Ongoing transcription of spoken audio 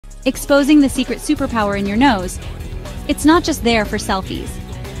exposing the secret superpower in your nose. It's not just there for selfies.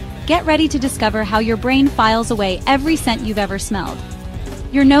 Get ready to discover how your brain files away every scent you've ever smelled.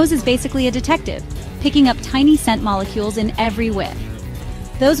 Your nose is basically a detective, picking up tiny scent molecules in every whiff.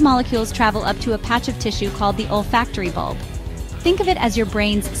 Those molecules travel up to a patch of tissue called the olfactory bulb. Think of it as your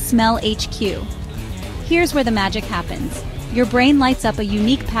brain's smell HQ. Here's where the magic happens. Your brain lights up a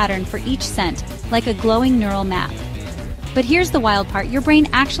unique pattern for each scent, like a glowing neural map. But here's the wild part, your brain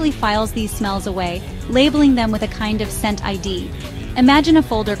actually files these smells away, labeling them with a kind of scent ID. Imagine a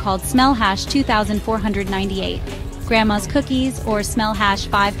folder called Smell Hash 2498, Grandma's Cookies, or Smell Hash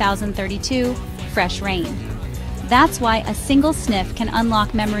 5032, Fresh Rain. That's why a single sniff can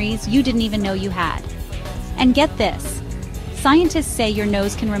unlock memories you didn't even know you had. And get this, scientists say your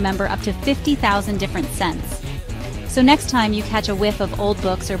nose can remember up to 50,000 different scents. So next time you catch a whiff of old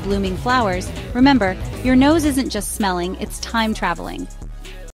books or blooming flowers, remember, your nose isn't just smelling, it's time traveling.